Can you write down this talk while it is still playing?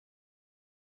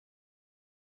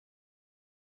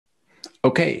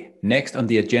Okay, next on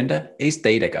the agenda is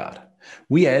Data Guard.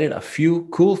 We added a few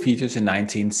cool features in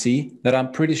 19C that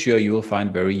I'm pretty sure you will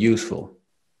find very useful.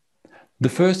 The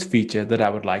first feature that I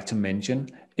would like to mention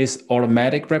is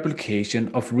automatic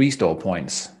replication of restore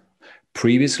points.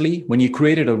 Previously, when you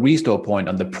created a restore point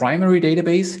on the primary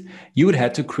database, you would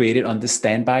have to create it on the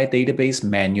standby database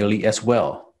manually as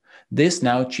well. This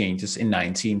now changes in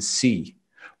 19C.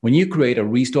 When you create a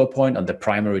restore point on the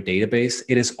primary database,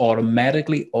 it is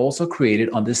automatically also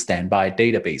created on the standby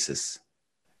databases.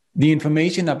 The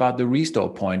information about the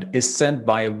restore point is sent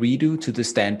via redo to the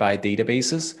standby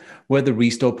databases, where the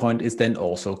restore point is then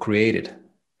also created.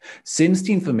 Since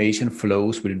the information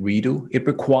flows with redo, it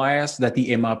requires that the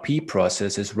MRP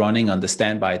process is running on the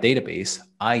standby database,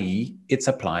 i.e., it's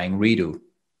applying redo.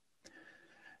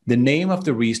 The name of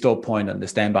the restore point on the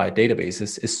standby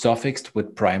databases is suffixed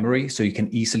with primary so you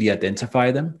can easily identify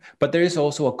them, but there is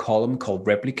also a column called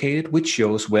replicated which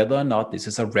shows whether or not this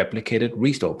is a replicated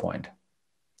restore point.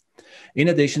 In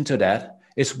addition to that,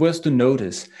 it's worth to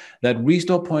notice that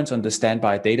restore points on the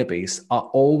standby database are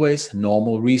always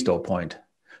normal restore point.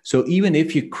 So even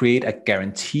if you create a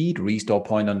guaranteed restore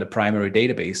point on the primary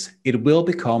database, it will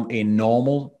become a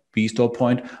normal restore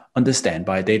point on the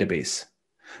standby database.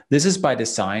 This is by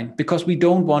design because we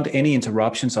don't want any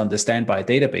interruptions on the standby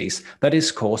database that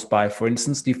is caused by, for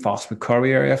instance, the fast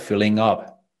recovery area filling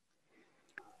up.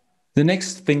 The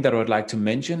next thing that I would like to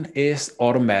mention is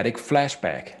automatic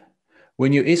flashback.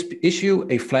 When you issue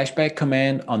a flashback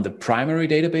command on the primary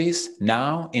database,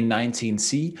 now in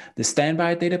 19C, the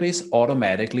standby database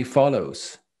automatically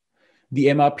follows. The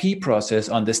MRP process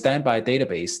on the standby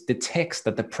database detects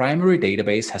that the primary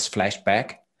database has flashed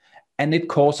back, and it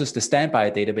causes the standby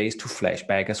database to flash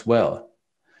back as well.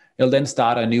 It'll then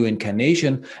start a new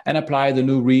incarnation and apply the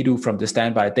new redo from the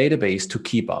standby database to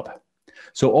keep up.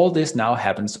 So all this now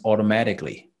happens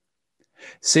automatically.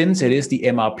 Since it is the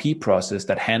MRP process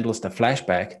that handles the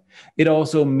flashback, it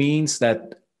also means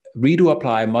that redo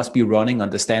apply must be running on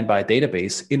the standby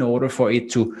database in order for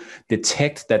it to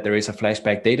detect that there is a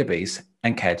flashback database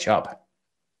and catch up.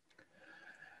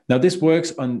 Now this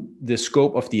works on the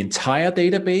scope of the entire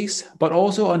database, but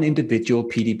also on individual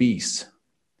PDBs.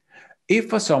 If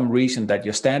for some reason that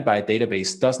your standby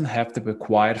database doesn't have the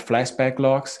required flashback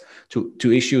logs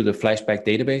to issue the flashback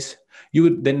database, you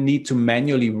would then need to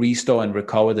manually restore and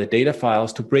recover the data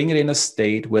files to bring it in a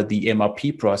state where the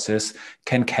MRP process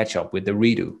can catch up with the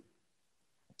redo.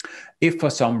 If for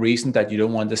some reason that you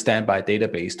don't want the standby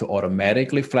database to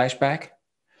automatically flash back,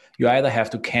 you either have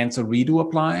to cancel redo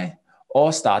apply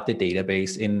or start the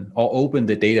database or open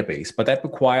the database, but that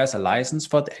requires a license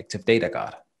for the active data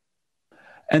guard.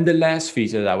 And the last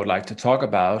feature that I would like to talk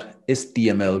about is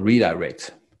DML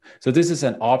Redirect. So this is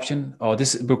an option, or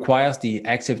this requires the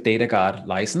active data guard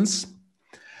license.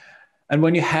 And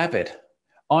when you have it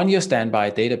on your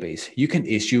standby database, you can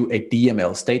issue a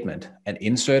DML statement and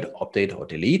insert, update, or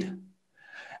delete.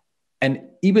 And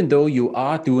even though you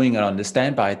are doing it on the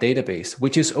standby database,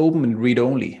 which is open and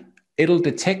read-only, it'll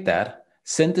detect that,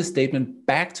 send the statement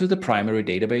back to the primary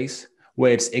database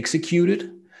where it's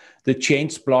executed. The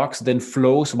change blocks then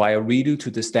flows via redo to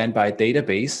the standby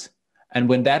database. And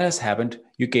when that has happened,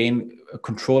 you gain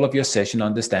control of your session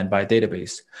on the standby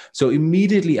database. So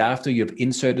immediately after you've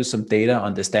inserted some data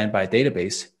on the standby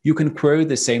database, you can query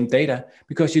the same data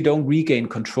because you don't regain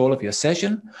control of your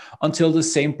session until the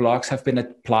same blocks have been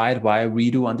applied via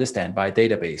redo on the standby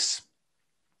database.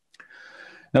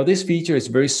 Now, this feature is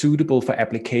very suitable for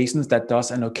applications that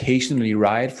does an occasionally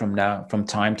write from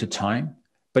time to time.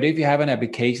 But if you have an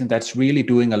application that's really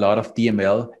doing a lot of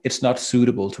DML, it's not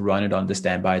suitable to run it on the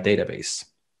standby database.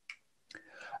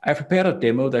 I've prepared a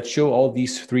demo that shows all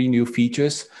these 3 new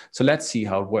features, so let's see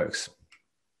how it works.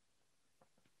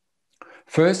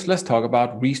 First, let's talk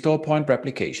about restore point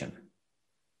replication.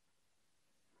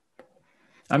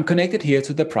 I'm connected here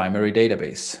to the primary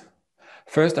database.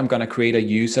 First, I'm going to create a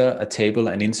user, a table,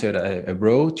 and insert a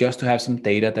row just to have some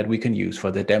data that we can use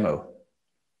for the demo.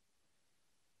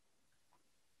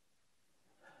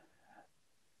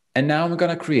 And now I'm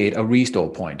going to create a restore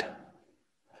point.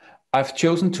 I've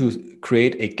chosen to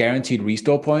create a guaranteed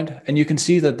restore point, and you can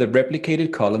see that the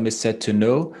replicated column is set to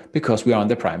no because we are on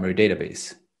the primary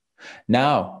database.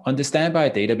 Now, on the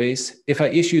standby database, if I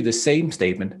issue the same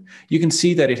statement, you can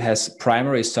see that it has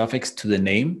primary suffix to the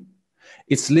name.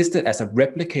 It's listed as a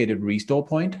replicated restore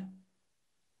point.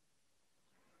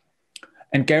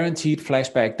 And guaranteed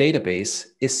flashback database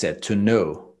is set to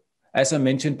no. As I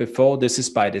mentioned before, this is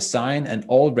by design, and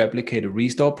all replicated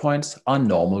restore points are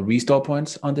normal restore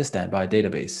points on the standby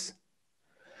database.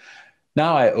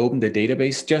 Now I open the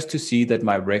database just to see that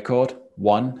my record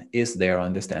 1 is there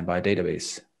on the standby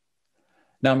database.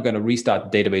 Now I'm going to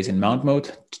restart the database in mount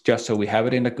mode, just so we have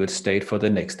it in a good state for the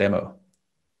next demo.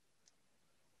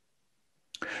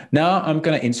 Now I'm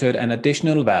going to insert an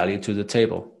additional value to the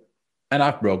table. And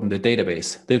I've broken the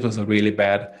database. This was a really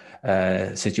bad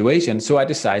situation, so I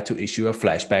decided to issue a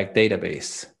flashback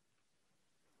database.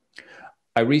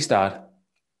 I restart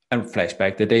and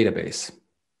flashback the database.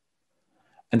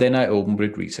 And then I open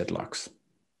with reset logs.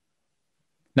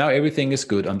 Now everything is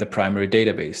good on the primary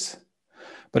database.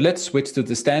 But let's switch to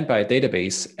the standby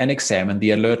database and examine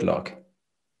the alert log.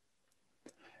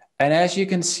 And as you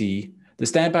can see, the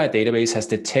standby database has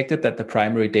detected that the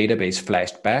primary database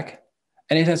flashed back,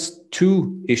 and it has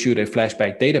issued a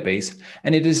flashback database,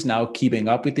 and it is now keeping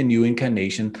up with the new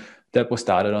incarnation that was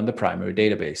started on the primary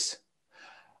database.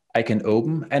 I can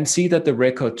open and see that the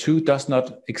record 2 does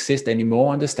not exist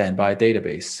anymore on the standby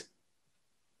database.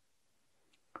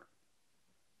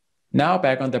 Now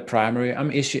back on the primary,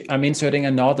 I'm inserting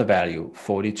another value,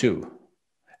 42.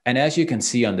 And as you can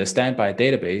see on the standby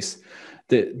database,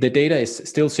 the data is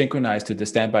still synchronized to the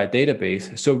standby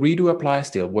database, so redo apply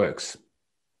still works.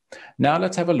 Now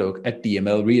let's have a look at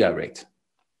DML Redirect.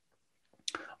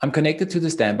 I'm connected to the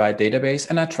standby database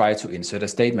and I try to insert a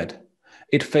statement.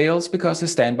 It fails because the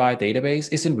standby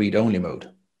database is in read-only mode.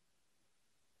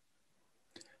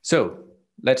 So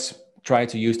let's try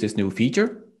to use this new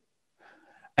feature.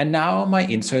 And now my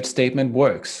insert statement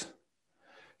works.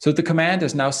 So the command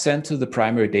is now sent to the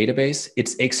primary database,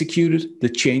 it's executed, the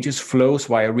changes flows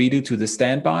via redo to the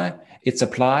standby, it's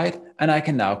applied, and I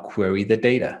can now query the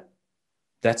data.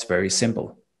 That's very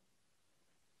simple.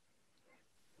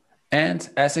 And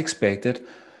as expected,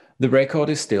 the record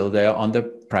is still there on the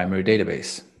primary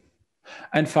database.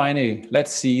 And finally,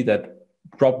 let's see that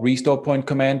drop restore point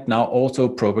command now also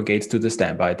propagates to the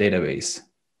standby database.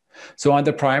 So on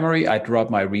the primary, I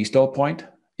drop my restore point.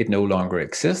 It no longer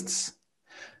exists.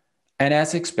 And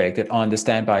as expected on the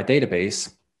standby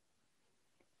database,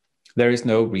 there is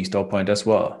no restore point as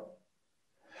well.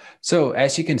 So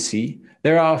as you can see,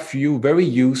 there are a few very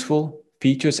useful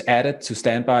features added to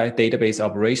standby database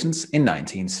operations in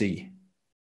 19C.